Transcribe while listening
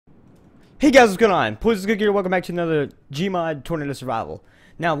Hey guys, what's going on? Poison's Good here. Welcome back to another Gmod Tornado Survival.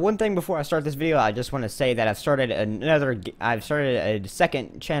 Now, one thing before I start this video, I just want to say that I've started a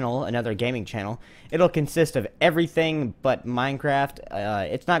second channel, another gaming channel. It'll consist of everything but Minecraft.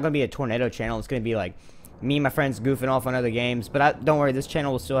 It's not going to be a tornado channel. It's going to be like me and my friends goofing off on other games. But don't worry, this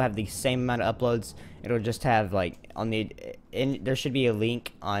channel will still have the same amount of uploads. It'll just have like there should be a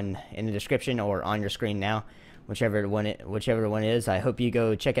link in the description or on your screen now. Whichever one is. I hope you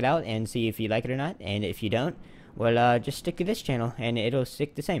go check it out and see if you like it or not. And if you don't, well, just stick to this channel and it'll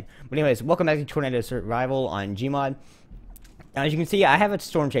stick the same. But anyways, welcome back to Tornado Survival on Gmod. Now, as you can see, I have a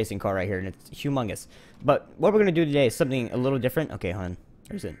storm chasing car right here, and it's humongous. But what we're gonna do today is something a little different. Okay, hon,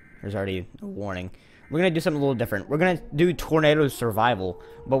 there's already a warning. We're gonna do something a little different. We're gonna do tornado survival,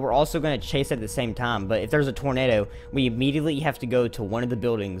 but we're also gonna chase at the same time. But if there's a tornado, we immediately have to go to one of the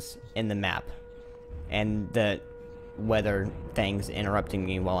buildings in the map. And the weather thing's interrupting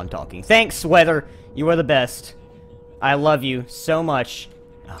me while I'm talking. Thanks, weather. You are the best. I love you so much.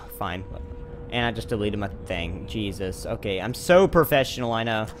 Oh, fine. And I just deleted my thing. Jesus. Okay, I'm so professional, I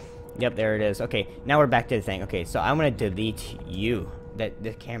know. Yep, there it is. Okay, now we're back to the thing. Okay, so I'm gonna delete you.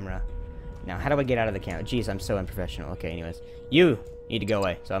 The camera. Now, how do I get out of the camera? Jeez, I'm so unprofessional. Okay, anyways. You need to go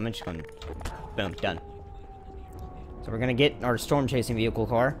away. So I'm just gonna... Boom, done. So we're gonna get our storm chasing vehicle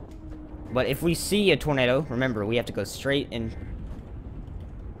car. But if we see a tornado, remember, we have to go straight in.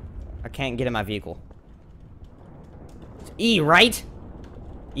 I can't get in my vehicle. It's E, right?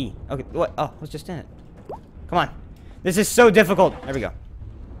 E. Okay, what? Oh, what's just in it? Come on. This is so difficult. There we go.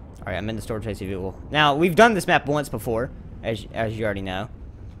 Alright, I'm in the storm chasing vehicle. Now, we've done this map once before, as you already know.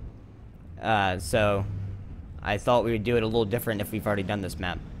 So, I thought we would do it a little different if we've already done this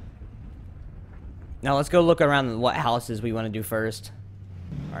map. Now, let's go look around what houses we want to do first.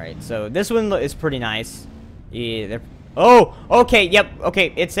 Alright, so this one is pretty nice. Yeah, oh, okay, yep,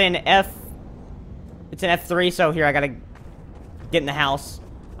 okay, it's an F3, so here, I gotta get in the house.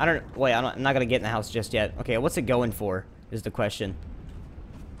 I'm not gonna get in the house just yet. Okay, what's it going for, is the question.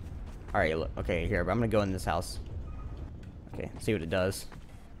 Alright, okay, here, I'm gonna go in this house. Okay, see what it does.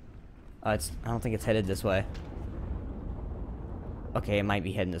 I don't think it's headed this way. Okay, it might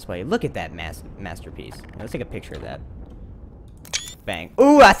be heading this way. Look at that masterpiece. Let's take a picture of that. Bang.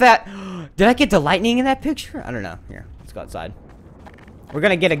 Ooh, I thought... Did I get the lightning in that picture? I don't know. Here, let's go outside. We're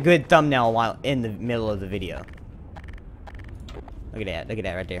gonna get a good thumbnail while in the middle of the video. Look at that. Look at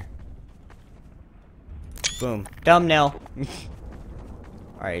that right there. Boom. Thumbnail.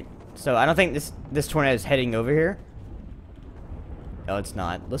 Alright. So, I don't think this tornado is heading over here. No, it's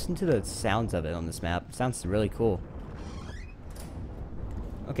not. Listen to the sounds of it on this map. It sounds really cool.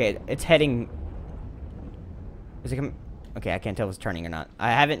 Okay, it's heading... Is it coming... Okay, I can't tell if it's turning or not.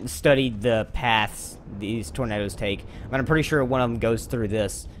 I haven't studied the paths these tornadoes take, but I'm pretty sure one of them goes through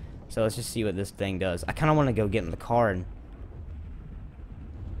this. So let's just see what this thing does. I kind of want to go get in the car and...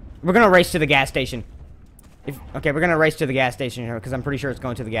 We're going to race to the gas station. Okay, we're going to race to the gas station here, because I'm pretty sure it's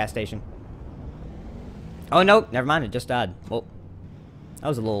going to the gas station. Oh, no, never mind, it just died. Well, that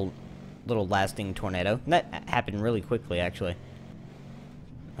was a little lasting tornado. That happened really quickly, actually.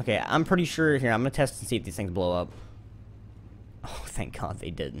 Okay, I'm pretty sure here, I'm going to test and see if these things blow up. Oh, thank God they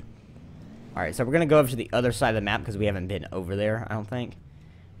didn't. Alright, so we're going to go over to the other side of the map because we haven't been over there, I don't think.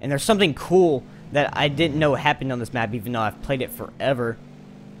 And there's something cool that I didn't know happened on this map, even though I've played it forever.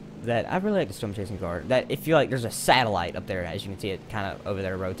 That I really like the storm chasing car. That if you like, there's a satellite up there, as you can see it kind of over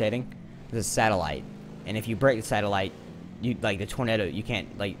there rotating. There's a satellite. And if you break the satellite, like the tornado, you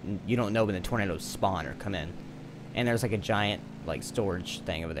can't, like, you don't know when the tornadoes spawn or come in. And there's like a giant, like, storage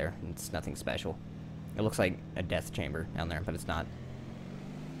thing over there. It's nothing special. It looks like a death chamber down there, but it's not.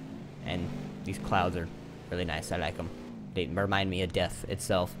 And these clouds are really nice. I like them. They remind me of death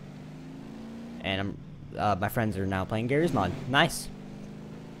itself. And my friends are now playing Gmod. Nice.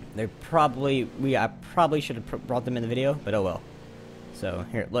 I probably should have brought them in the video, but oh well. So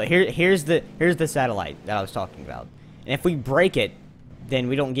here, look, here's the satellite that I was talking about. And if we break it, then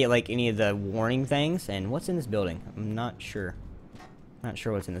we don't get like any of the warning things. And what's in this building? I'm not sure. Not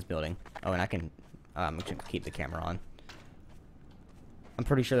sure what's in this building. Oh, and I can. I'm going to keep the camera on. I'm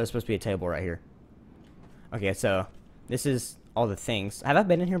pretty sure there's supposed to be a table right here. Okay, so this is all the things. Have I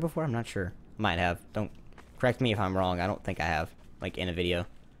been in here before? I'm not sure. Might have. Don't correct me if I'm wrong. I don't think I have, like, in a video.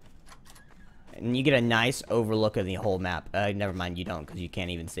 And you get a nice overlook of the whole map. Never mind, you don't, because you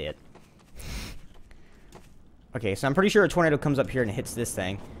can't even see it. Okay, so I'm pretty sure a tornado comes up here and hits this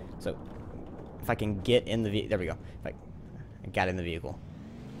thing. So if I can get in the there we go. I got in the vehicle.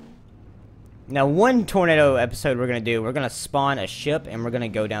 Now, one tornado episode we're going to spawn a ship, and we're going to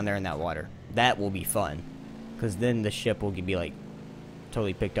go down there in that water. That will be fun. Because then the ship will be, like,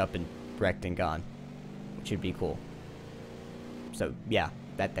 totally picked up and wrecked and gone, which would be cool. So yeah,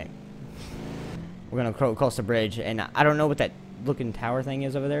 that thing. We're gonna cross the bridge, and I don't know what that looking tower thing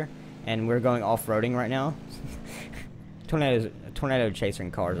is over there, and we're going off-roading right now. Tornado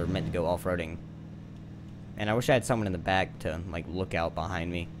chasing cars are meant to go off-roading, and I wish I had someone in the back to like look out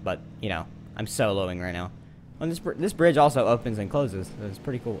behind me, but you know, I'm soloing right now. And this bridge also opens and closes, so it's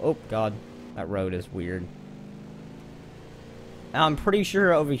pretty cool. Oh god, that road is weird. Now I'm pretty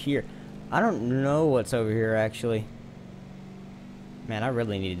sure over here, I don't know what's over here actually. Man, I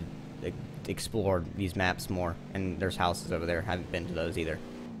really need to explore these maps more, and there's houses over there. I haven't been to those either.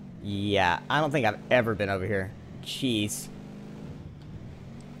 Yeah, I don't think I've ever been over here. Jeez.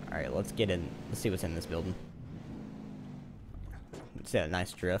 Alright, let's get in. Let's see what's in this building. Let's see a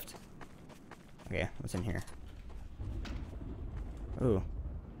nice drift. Okay, what's in here? Ooh.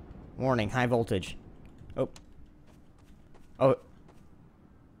 Warning, high voltage. Oh. Oh.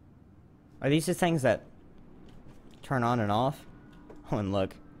 Are these the things that turn on and off? Oh, and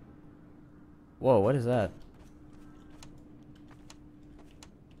look. Whoa, what is that?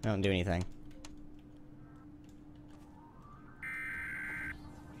 I don't do anything.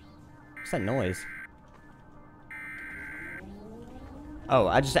 What's that noise? Oh,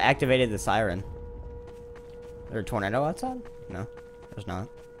 I just activated the siren. Is there a tornado outside? No, there's not.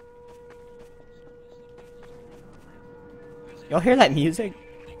 Y'all hear that music?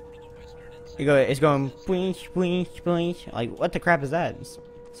 It's going blinch, blinch, blinch. Like, what the crap is that?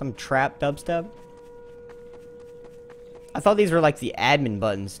 Some trap dubstep? I thought these were like the admin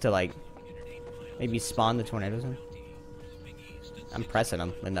buttons to like maybe spawn the tornadoes in. I'm pressing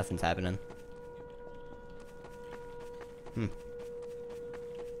them, but nothing's happening.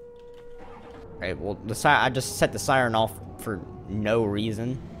 Alright, well, I just set the siren off for no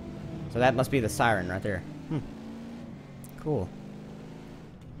reason. So that must be the siren right there. Cool.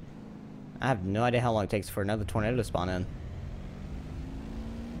 I have no idea how long it takes for another tornado to spawn in.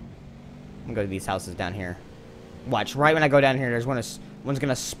 I'm gonna go to these houses down here. Watch, right when I go down here, there's one's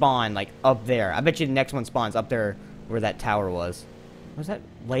gonna spawn, like, up there. I bet you the next one spawns up there where that tower was. Was that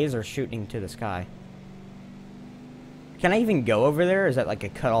laser shooting to the sky? Can I even go over there, or is that like a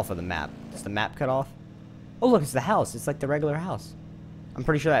cut off of the map? Is the map cut off? Oh look, it's the house. It's like the regular house. I'm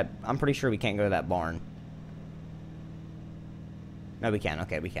pretty sure we can't go to that barn. No, we can.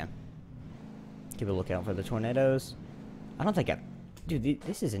 Okay, we can. Keep a lookout for the tornadoes. I don't think dude,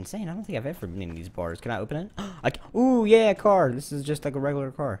 this is insane. I don't think I've ever been in these bars. Can I open it? Ooh, yeah, car. This is just like a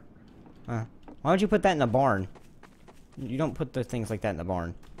regular car. Why don't you put that in the barn? You don't put the things like that in the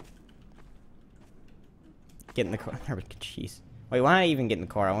barn. Get in the car. Jeez. Wait, why not even get in the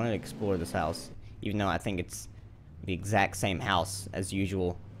car? I want to explore this house. Even though I think it's the exact same house as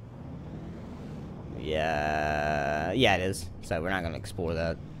usual. Yeah, it is. So we're not going to explore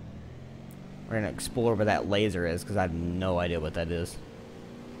that. We're going to explore where that laser is, because I have no idea what that is.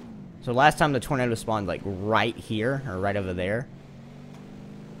 So last time the tornado spawned, like, right here, or right over there.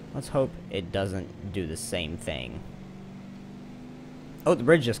 Let's hope it doesn't do the same thing. Oh, the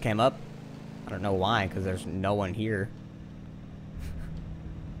bridge just came up. I don't know why, because there's no one here.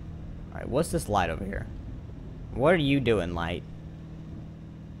 Alright, what's this light over here? What are you doing, light?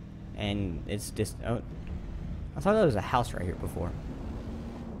 And it's just... Oh, I thought there was a house right here before.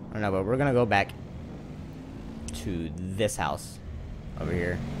 I don't know, but we're gonna go back to this house over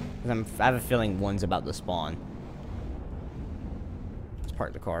here. Because I have a feeling one's about to spawn. Let's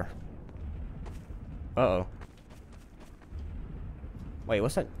park the car. Uh-oh. Wait,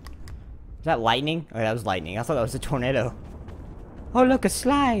 what's that? Is that lightning? Oh, that was lightning. I thought that was a tornado. Oh, look, a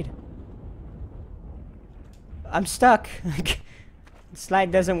slide. I'm stuck. The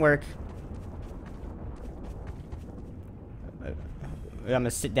slide doesn't work. I'm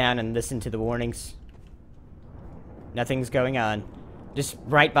gonna sit down and listen to the warnings. Nothing's going on. Just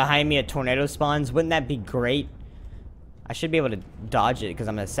right behind me a tornado spawns. Wouldn't that be great? I should be able to dodge it because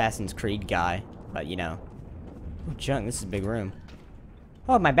I'm an Assassin's Creed guy. But, you know. Oh, junk. This is a big room.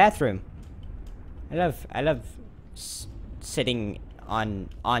 Oh, my bathroom. I love sitting on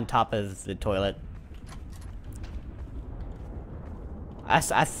top of the toilet. I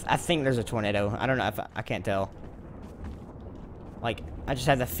think there's a tornado. I don't know if I can't tell. Like, I just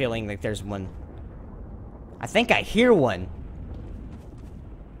have the feeling like there's one. I think I hear one.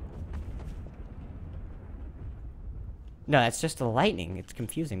 No, that's just the lightning. It's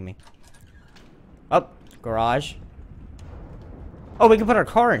confusing me. Oh, garage. Oh, we can put our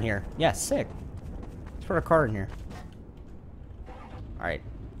car in here. Yeah, sick. Let's put our car in here. Alright.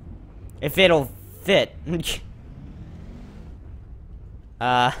 If it'll fit.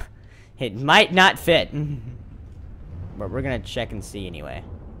 It might not fit. But we're gonna check and see anyway.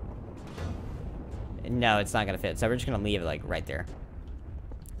 No, it's not gonna fit. So we're just gonna leave it like right there.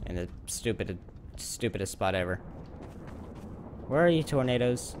 In the stupidest spot ever. Where are you,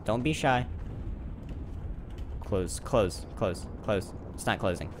 tornadoes? Don't be shy. Close, close, close, close. It's not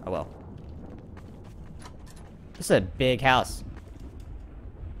closing. Oh well. This is a big house.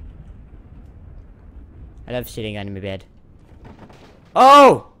 I love sitting on my bed.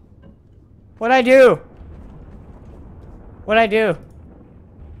 Oh! What'd I do? What'd I do?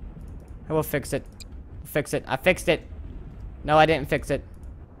 I will fix it. Fix it. I fixed it. No, I didn't fix it.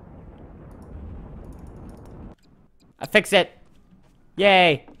 I fixed it.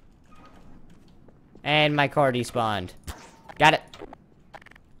 Yay. And my car despawned. Got it.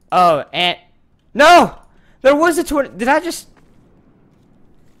 Oh, and... No! There was a tornado. Did I just...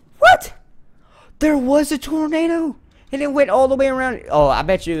 What? There was a tornado! And it went all the way around. Oh, I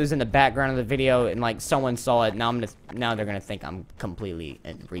bet you it was in the background of the video and like someone saw it. Now they're gonna think I'm completely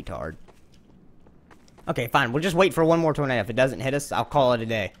a retard. Okay, fine. We'll just wait for one more tornado. If it doesn't hit us, I'll call it a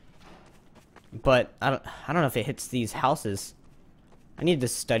day. But I don't know if it hits these houses. I need to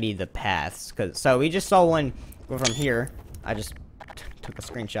study the paths, so we just saw one go from here. I just took a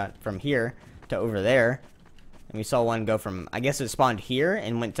screenshot from here to over there. And we saw one go from, I guess it spawned here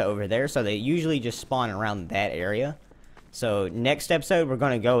and went to over there. So they usually just spawn around that area. So next episode, we're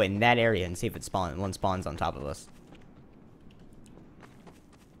going to go in that area and see if one spawns on top of us.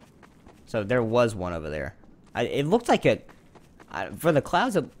 So there was one over there. It looked like for the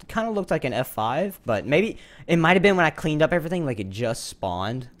clouds, it kind of looked like an F5. But maybe, it might have been when I cleaned up everything, like it just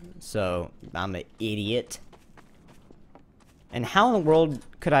spawned. So I'm an idiot. And how in the world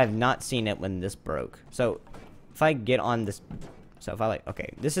could I have not seen it when this broke? So if I get on this, so if I like, okay,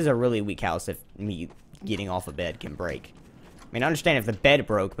 this is a really weak house if me getting off of bed can break. I mean, I understand if the bed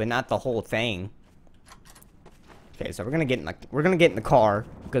broke, but not the whole thing. Okay, so we're gonna get in the car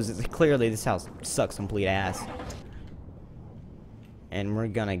because clearly this house sucks complete ass. And we're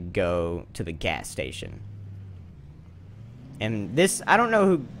gonna go to the gas station. And this, I don't know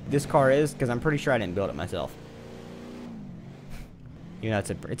who this car is because I'm pretty sure I didn't build it myself. You know, it's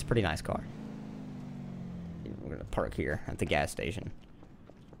a pretty nice car. We're gonna park here at the gas station.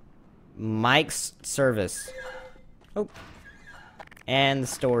 Mike's service. Oh. And the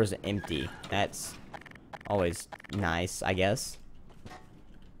store is empty. That's always nice, I guess.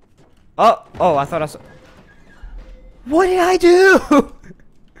 Oh, I thought I saw... What did I do?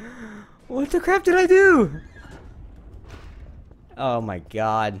 What the crap did I do? Oh my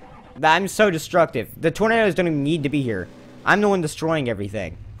god. I'm so destructive. The tornadoes don't even need to be here. I'm the one destroying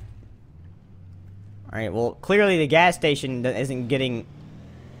everything. Alright, well, clearly the gas station isn't getting...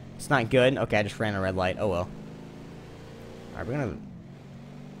 It's not good. Okay, I just ran a red light. Oh well. Alright, we're gonna...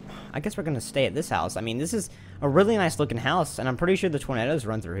 I guess we're gonna stay at this house. I mean, this is a really nice looking house, and I'm pretty sure the tornadoes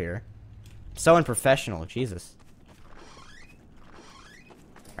run through here. So unprofessional, Jesus.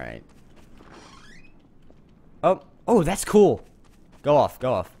 Alright. Oh, that's cool. Go off,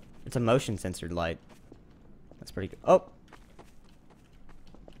 go off. It's a motion censored light. That's pretty good. Oh.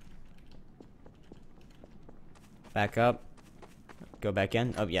 Back up. Go back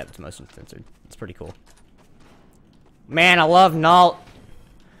in. Oh, yeah, it's motion censored. It's pretty cool. Man, I love Nault.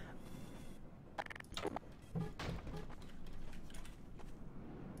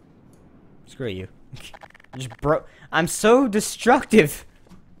 Screw you. I'm so destructive.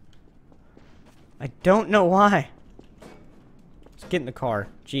 I don't know why. Let's get in the car.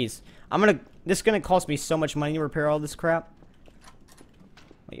 Jeez. This is gonna cost me so much money to repair all this crap.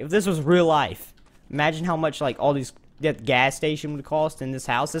 Like, if this was real life, imagine how much like all these that gas station would cost in this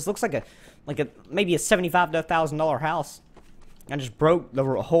house. This looks like a maybe a $75,000 to $1,000 house. I just broke the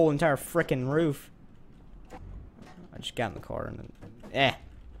whole entire frickin' roof. I just got in the car and then,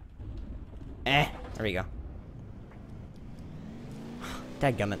 there we go.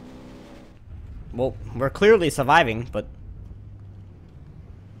 Dadgummit. Well, we're clearly surviving, but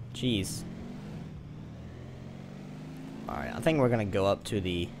jeez. Alright, I think we're gonna go up to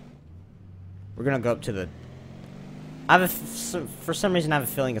the... for some reason I have a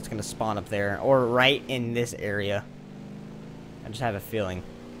feeling it's gonna spawn up there, or right in this area. I just have a feeling.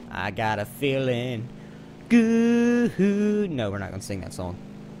 I got a feeling good. No, we're not gonna sing that song.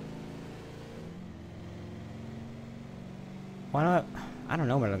 Why not? I don't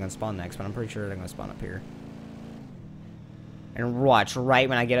know where they're gonna spawn next, but I'm pretty sure they're gonna spawn up here. And watch, right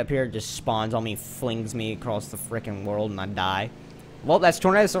when I get up here, it just spawns on me, flings me across the frickin' world, and I die. Well, that's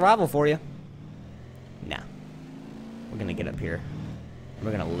tornado survival for you. Nah. We're gonna get up here.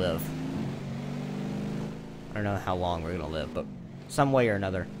 We're gonna live. I don't know how long we're gonna live, but some way or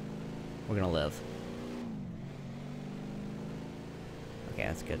another, we're gonna live. Okay,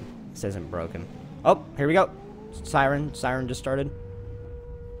 that's good. This isn't broken. Oh, here we go. Siren just started.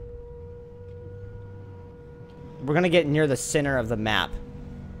 We're gonna get near the center of the map.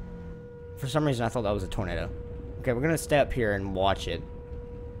 For some reason, I thought that was a tornado. Okay, we're gonna stay up here and watch it.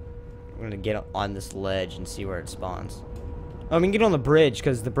 We're gonna get on this ledge and see where it spawns. Oh, we can get on the bridge,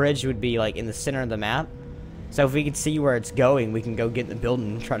 because the bridge would be, like, in the center of the map. So if we can see where it's going, we can go get in the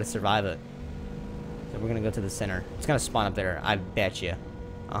building and try to survive it. So we're gonna go to the center. It's gonna spawn up there, I bet you.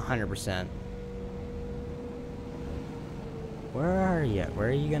 100%. Where are you? Where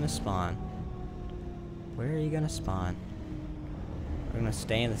are you gonna spawn? Where are you gonna spawn? We're gonna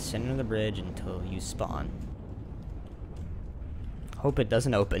stay in the center of the bridge until you spawn. Hope it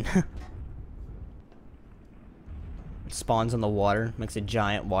doesn't open. It spawns on the water, makes a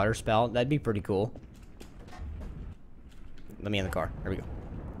giant water spout. That'd be pretty cool. Let me in the car. There we go.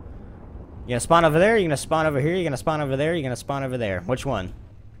 You gonna spawn over there? You gonna spawn over here? You gonna spawn over there? You gonna spawn over there? Which one?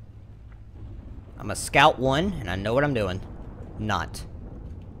 I'm a scout one, and I know what I'm doing. Not.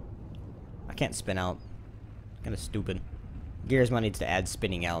 I can't spin out. Kind of stupid. Gearsmod needs to add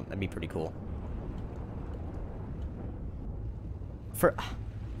spinning out. That'd be pretty cool.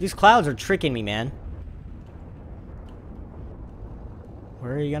 These clouds are tricking me, man.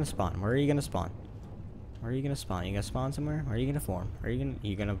 Where are you gonna spawn? Where are you gonna spawn? Where are you gonna spawn? You gonna spawn somewhere? Where are you gonna form? Are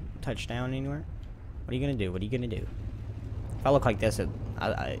you gonna touch down anywhere? What are you gonna do? What are you gonna do? If I look like this,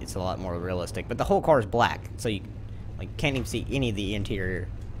 it's a lot more realistic. But the whole car is black, so you like can't even see any of the interior.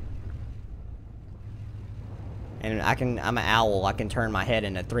 And I'm an owl. I can turn my head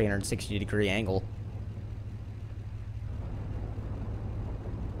in a 360-degree angle.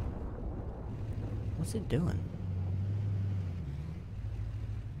 What's it doing?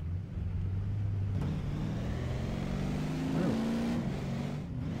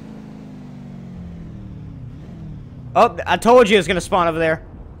 Oh, I told you it was gonna spawn over there.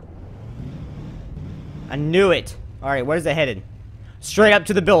 I knew it. Alright, where's it headed? Straight up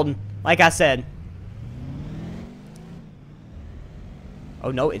to the building, like I said.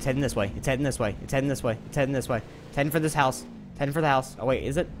 Oh no, it's heading this way. It's heading this way. It's heading this way. It's heading this way. It's heading for this house. It's heading for the house. Oh wait,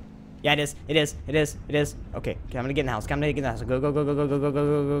 is it? Yeah, it is. It is. It is. It is. Okay, I'm gonna get in the house. I'm gonna get in the house. Go, go, go, go, go, go, go, go,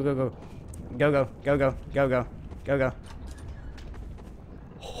 go, go, go. Go, go, go, go, go, go. Go, go.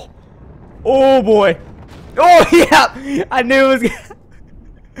 Oh boy. Oh yeah! I knew it was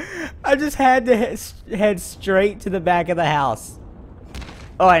I just had to head straight to the back of the house.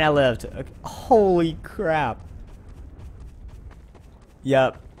 Oh, and I lived. Okay. Holy crap.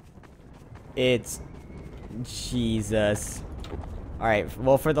 Yep. It's Jesus. Alright,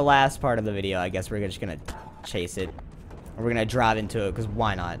 well for the last part of the video, I guess we're just gonna chase it. Or we're gonna drive into it, because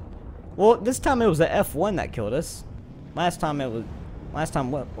why not? Well, this time it was the F1 that killed us. Last time what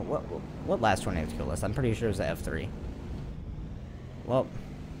last tornado killed us? I'm pretty sure it was the F3. Well,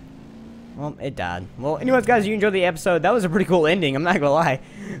 it died. Well, anyways, guys, you enjoyed the episode. That was a pretty cool ending, I'm not gonna lie.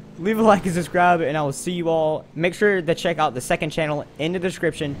 Leave a like and subscribe, and I will see you all. Make sure to check out the second channel in the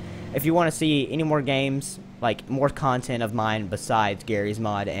description if you want to see any more games, like more content of mine besides Garry's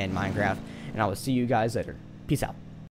Mod and Minecraft. And I will see you guys later. Peace out.